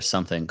week there's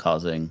something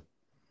causing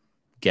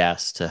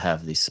gas to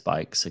have these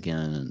spikes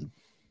again and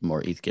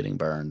more ETH getting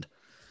burned.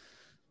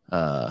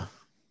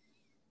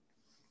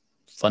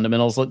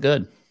 Fundamentals look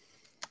good.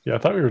 Yeah, I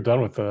thought we were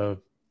done with the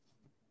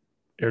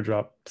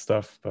airdrop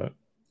stuff, but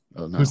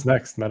who's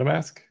next?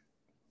 MetaMask?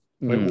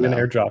 When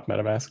airdrop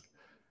MetaMask?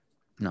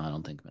 No, I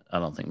don't think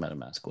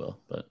MetaMask will,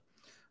 but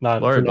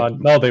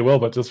no, they will,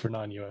 but just for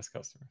non-US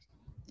customers.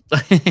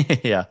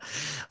 Yeah.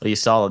 Well, you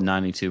saw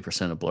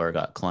 92% of Blur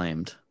got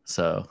claimed.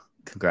 So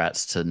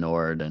congrats to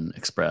Nord and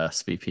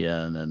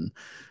ExpressVPN and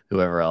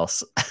whoever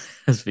else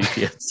has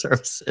VPN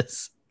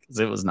services, because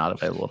it was not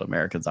available to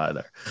Americans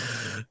either.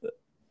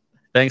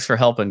 Thanks for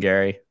helping,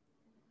 Gary.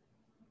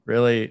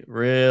 Really,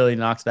 really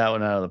knocked that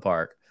one out of the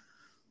park.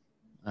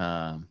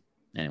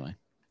 Anyway.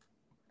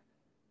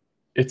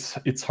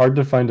 It's hard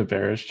to find a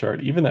bearish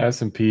chart. Even the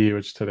S&P,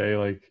 which today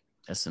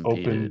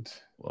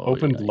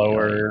opened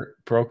lower,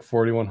 broke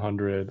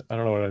 4,100. I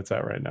don't know what it's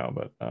at right now,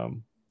 but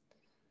I'm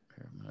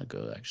gonna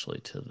go actually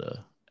to the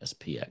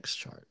SPX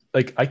chart.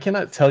 I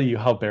cannot tell you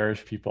how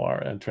bearish people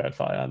are in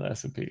TradFi on the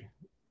S&P.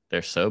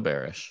 They're so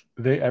bearish.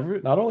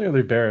 Not only are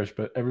they bearish,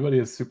 but everybody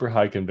has super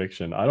high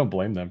conviction. I don't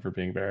blame them for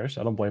being bearish.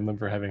 I don't blame them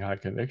for having high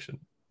conviction.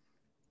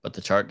 But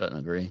the chart doesn't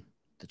agree.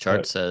 The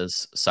chart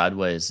says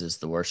sideways is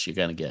the worst you're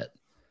gonna get.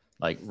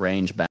 Like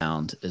range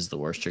bound is the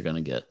worst you're going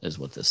to get, is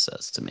what this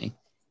says to me.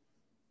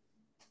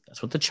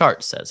 That's what the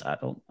chart says.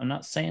 I'm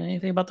not saying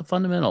anything about the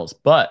fundamentals,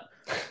 but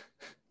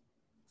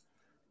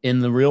in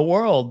the real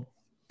world,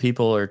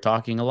 people are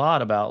talking a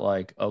lot about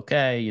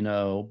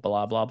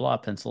blah, blah, blah,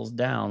 pencils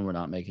down. We're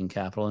not making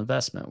capital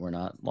investment. We're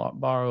not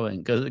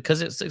borrowing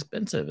because it's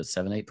expensive. It's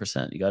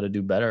 7-8%. You got to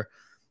do better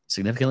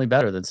significantly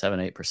better than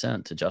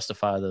 7-8% to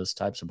justify those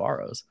types of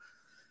borrows.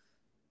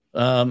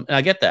 And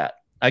I get that.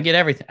 I get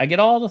everything. I get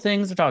all the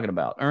things they're talking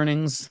about.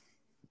 Earnings,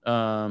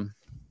 not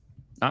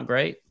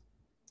great,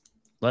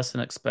 less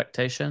than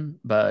expectation,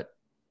 but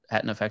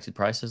hadn't affected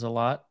prices a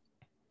lot.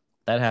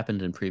 That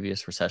happened in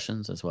previous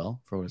recessions as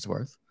well, for what it's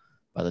worth.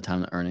 By the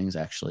time the earnings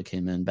actually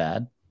came in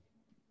bad,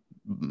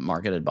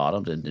 market had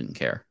bottomed and didn't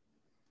care.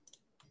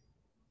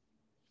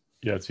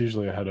 Yeah, it's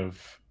usually ahead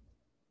of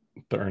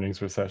the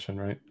earnings recession,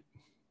 right?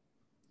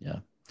 Yeah.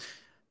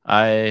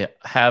 I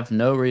have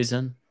no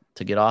reason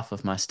to get off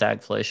of my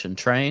stagflation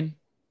train.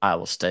 I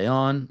will stay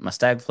on my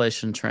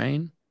stagflation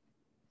train,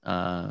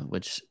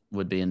 which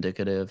would be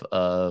indicative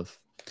of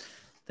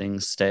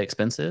things stay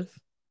expensive,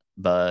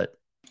 but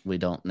we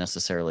don't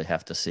necessarily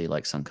have to see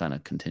like some kind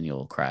of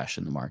continual crash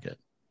in the market.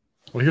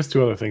 Well, here's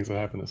two other things that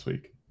happened this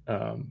week,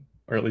 or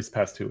at least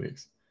past 2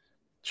 weeks.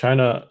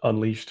 China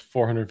unleashed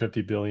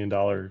 $450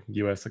 billion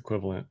US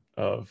equivalent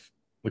of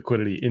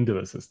liquidity into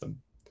the system.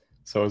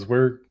 So as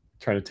we're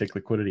trying to take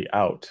liquidity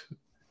out,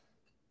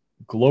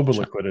 global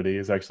liquidity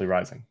is actually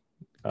rising.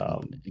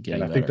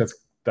 And I think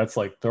that's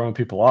like throwing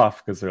people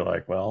off because they're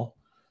like, well,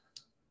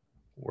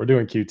 we're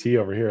doing QT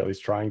over here, at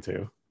least trying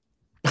to.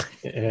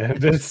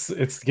 And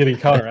it's getting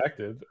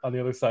counteracted on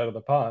the other side of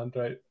the pond,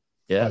 right?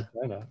 Yeah.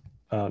 By China.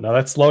 Now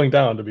that's slowing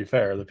down, to be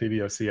fair. The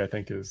PBOC, I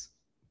think, is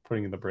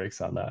putting the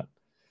brakes on that.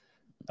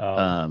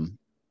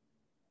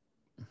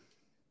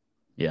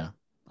 Yeah.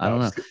 I don't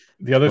know.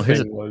 The other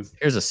thing was...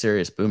 Here's a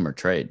serious boomer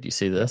trade. Do you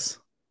see this?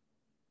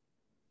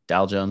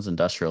 Dow Jones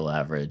Industrial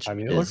Average. I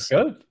mean, it looks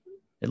good.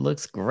 It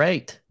looks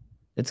great.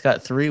 It's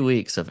got 3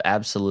 weeks of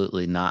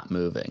absolutely not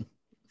moving.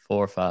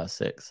 4, 5,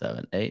 6,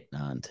 7, 8,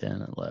 9,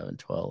 10, 11,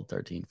 12,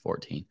 13,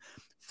 14.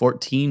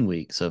 14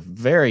 weeks of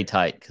very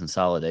tight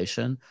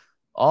consolidation,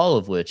 all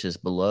of which is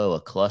below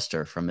a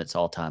cluster from its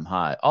all-time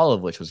high, all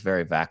of which was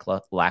very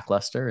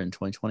lackluster in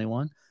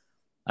 2021.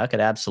 I could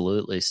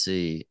absolutely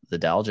see the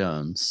Dow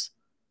Jones,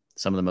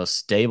 some of the most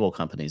stable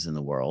companies in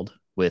the world,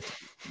 with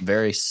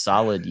very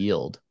solid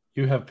yield.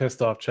 You have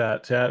pissed off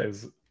chat. Chat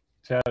is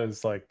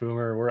like,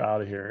 boomer, we're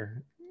out of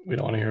here. We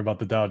don't want to hear about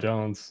the Dow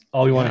Jones.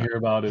 All we want to hear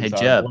about is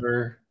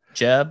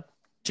Jeb.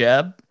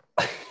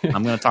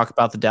 I'm going to talk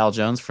about the Dow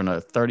Jones for another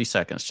 30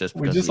 seconds.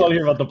 We just want to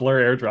hear about the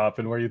Blur airdrop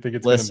and where you think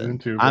it's going to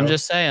move to. I'm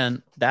just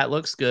saying that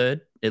looks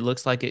good. It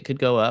looks like it could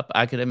go up.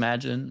 I could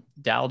imagine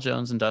Dow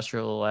Jones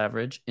Industrial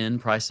Average in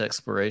price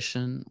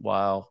exploration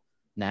while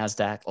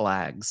NASDAQ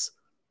lags.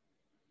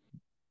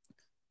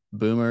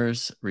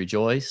 Boomers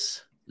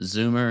rejoice.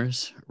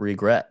 Zoomers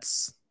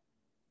regrets.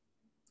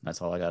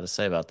 That's all I got to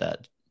say about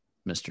that,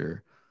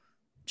 Mr.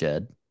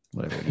 Jed,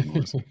 whatever his name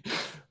was.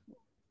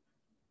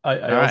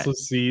 I also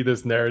see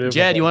this narrative.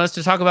 Jed, you want us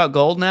to talk about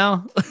gold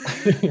now?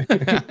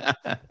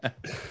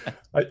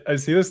 I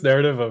see this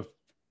narrative of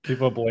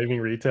people blaming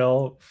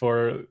retail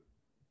for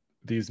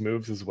these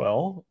moves as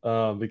well,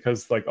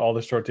 because like all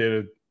the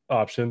short-dated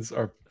options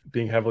are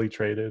being heavily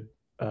traded.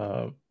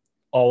 All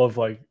of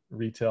like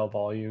retail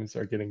volumes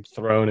are getting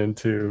thrown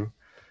into,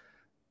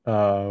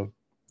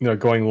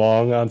 going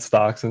long on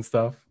stocks and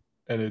stuff.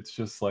 And it's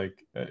just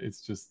like,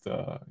 it's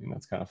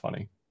kind of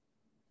funny.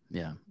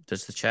 Yeah.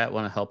 Does the chat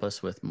want to help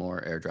us with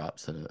more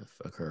airdrops that have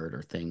occurred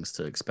or things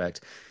to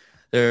expect?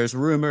 There's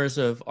rumors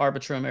of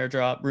Arbitrum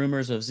airdrop,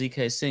 rumors of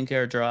ZK Sync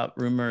airdrop,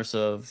 rumors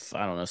of,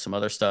 I don't know, some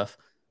other stuff.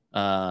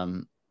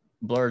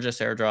 Blur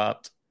just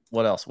airdropped.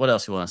 What else? What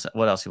else you want to say?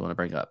 What else you want to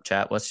bring up?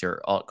 Chat, what's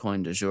your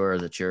altcoin du jour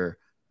that you're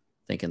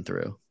thinking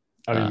through?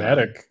 I mean,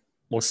 Matic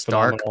looks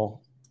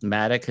phenomenal.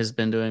 Matic has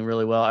been doing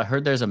really well. I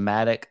heard there's a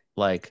Matic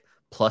like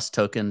plus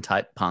token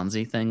type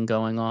Ponzi thing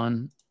going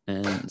on.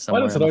 Why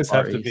does it always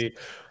have to be?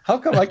 How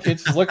come I can't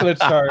just look at a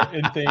chart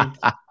and think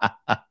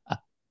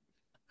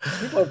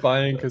people are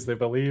buying because they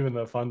believe in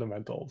the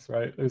fundamentals,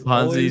 right? There's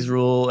Ponzi's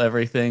rule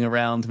everything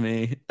around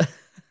me.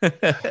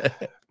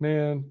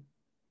 Man,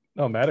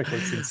 no, Matic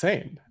looks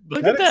insane.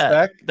 Look at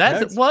that.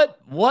 That's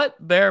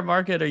what bear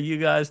market are you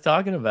guys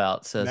talking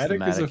about? Says Matic the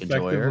Matic is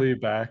effectively enjoyer.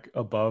 back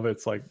above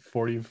its like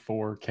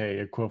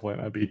 44K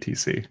equivalent of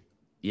BTC.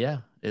 Yeah,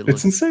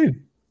 it's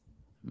insane.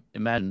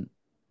 Imagine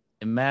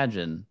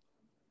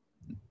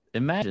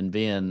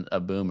being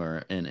a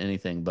boomer in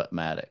anything but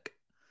Matic.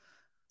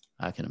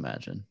 I can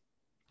imagine.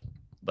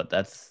 But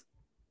that's,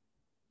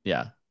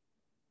 yeah.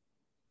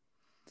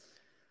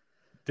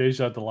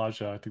 Deja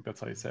Delaja, I think that's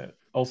how you say it,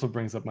 also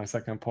brings up my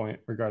second point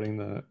regarding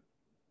the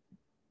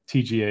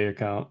TGA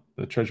account,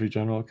 the Treasury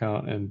General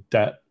account, and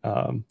debt.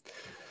 The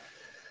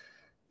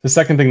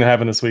second thing that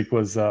happened this week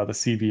was the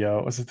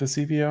CBO. Was it the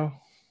CBO?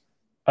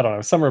 I don't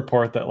know, some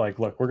report that like,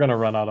 look, we're going to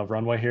run out of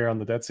runway here on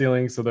the debt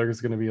ceiling. So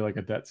there's going to be like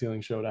a debt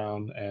ceiling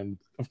showdown. And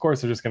of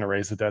course, they're just going to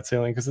raise the debt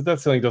ceiling because the debt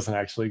ceiling doesn't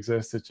actually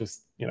exist. It's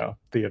just,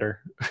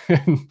 theater.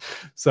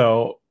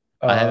 So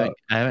I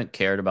haven't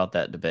cared about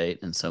that debate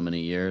in so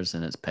many years,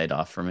 and it's paid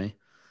off for me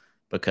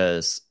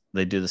because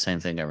they do the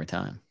same thing every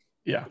time.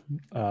 Yeah.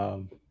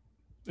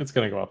 It's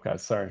going to go up,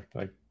 guys. Sorry.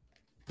 Like,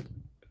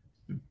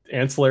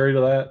 ancillary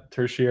to that,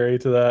 tertiary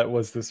to that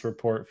was this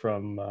report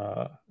from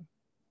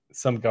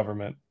some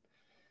government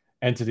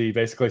entity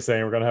basically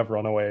saying we're going to have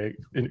runaway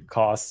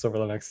costs over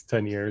the next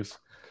 10 years.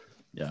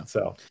 Yeah.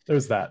 So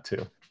there's that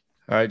too.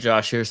 All right,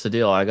 Josh, here's the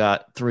deal. I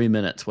got 3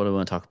 minutes. What do we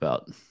want to talk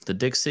about? The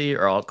Dixie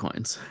or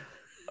altcoins?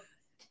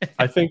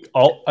 I think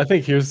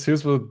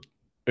here's what,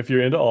 if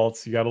you're into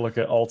alts, you got to look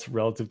at alts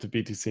relative to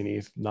BTC and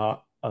ETH,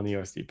 not on the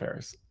USD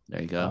pairs.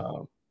 There you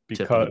go.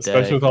 Because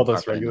especially with all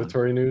this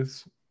regulatory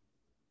news,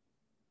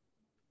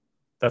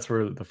 that's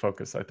where the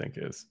focus, I think,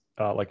 is.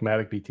 Like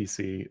Matic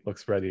BTC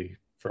looks ready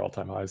for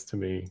all-time highs to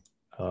me.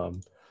 I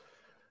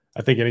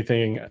think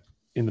anything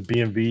in the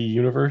BNB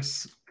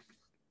universe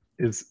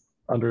is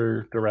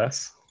under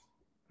duress.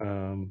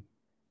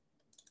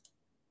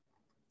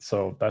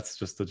 So that's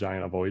just a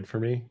giant avoid for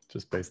me,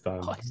 just based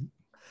on...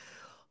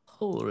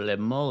 Holy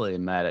moly,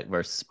 Matic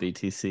versus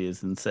BTC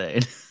is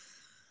insane.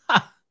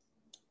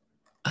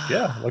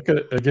 Yeah, look at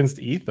it against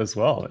ETH as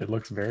well. It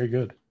looks very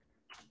good.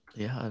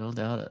 Yeah, I don't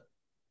doubt it.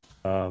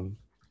 And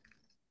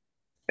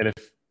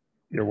if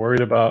you're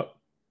worried about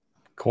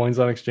coins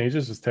on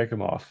exchanges, just take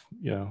them off.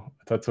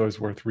 That's always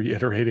worth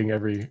reiterating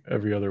every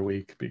other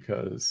week,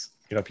 because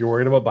if you're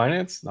worried about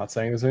Binance, not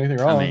saying there's anything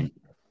wrong. I mean,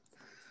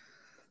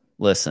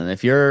 listen,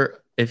 if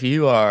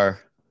you are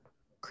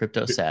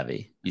crypto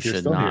savvy, you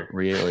should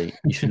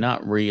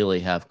not really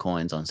have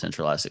coins on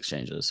centralized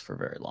exchanges for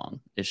very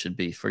long. It should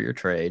be for your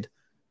trade,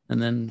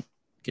 and then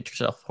get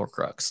yourself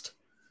Horcruxed.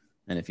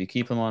 And if you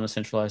keep them on a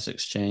centralized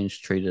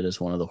exchange, treat it as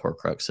one of the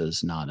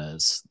Horcruxes, not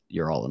as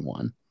your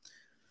all-in-one.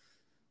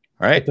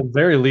 All right. At the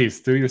very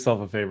least, do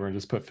yourself a favor and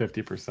just put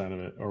 50% of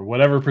it, or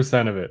whatever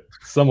percent of it,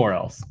 somewhere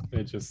else.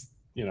 It just,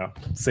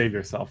 save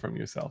yourself from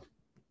yourself,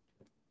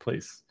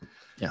 please.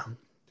 Yeah.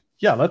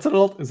 Yeah,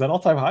 is that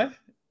all-time high?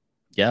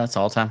 Yeah, it's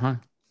all-time high.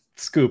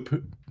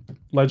 Scoop,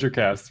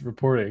 LedgerCast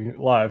reporting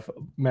live,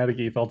 Matic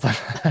ETH all-time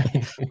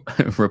high.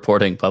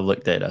 Reporting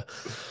public data.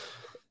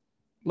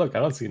 Look, I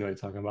don't see anybody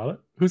talking about it.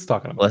 Who's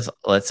talking about it?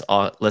 Let's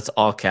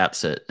all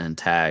caps it and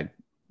tag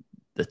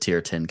the tier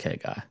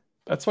 10K guy.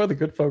 That's why the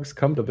good folks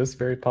come to this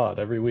very pod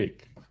every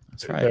week.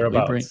 That's right.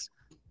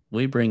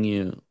 We bring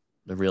you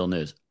the real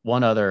news.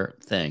 One other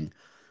thing.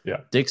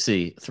 Yeah.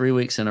 Dixie, 3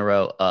 weeks in a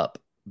row up.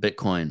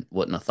 Bitcoin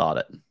wouldn't have thought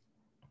it.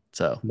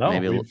 So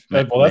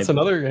that's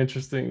another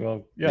interesting.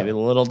 Well, yeah, maybe a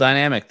little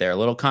dynamic there, a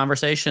little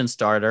conversation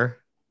starter.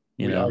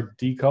 We are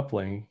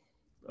decoupling.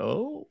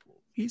 Oh,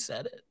 he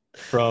said it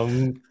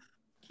from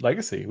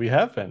legacy. We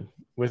have been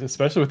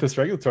especially with this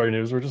regulatory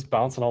news. We're just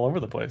bouncing all over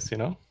the place.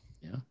 Yeah.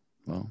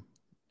 Well,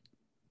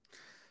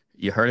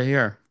 you heard it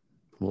here.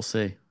 We'll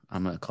see.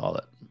 I'm gonna call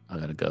it. I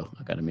gotta go.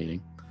 I got a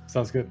meeting.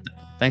 Sounds good.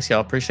 Thanks,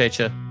 y'all. Appreciate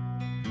you.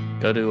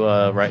 Go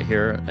to right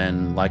here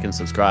and like and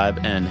subscribe.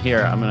 And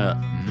here, I'm going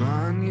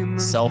to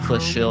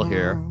selfless shill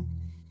here.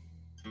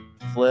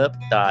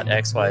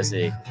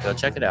 Flip.xyz. Go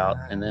check it out.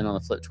 And then on the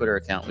Flip Twitter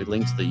account, we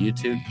linked to the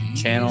YouTube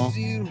channel.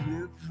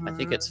 I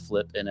think it's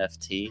Flip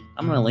NFT.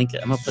 I'm going to link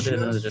it. I'm going to put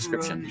it in the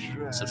description.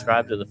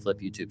 Subscribe to the Flip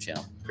YouTube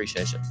channel.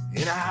 Appreciate you.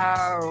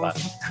 Bye.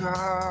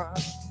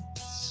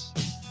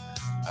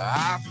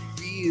 I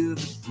feel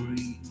the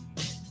breeze.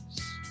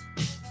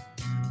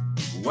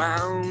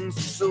 Wound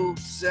so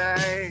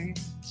tight,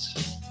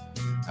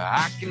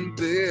 I can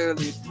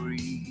barely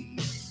breathe.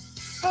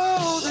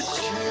 Oh, the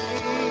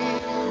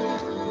chains,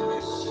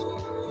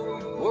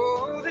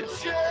 oh, the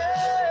chains,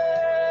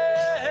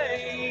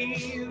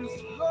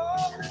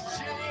 oh, the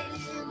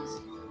chains,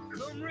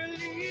 come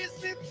release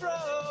me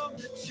from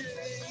the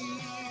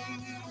chains.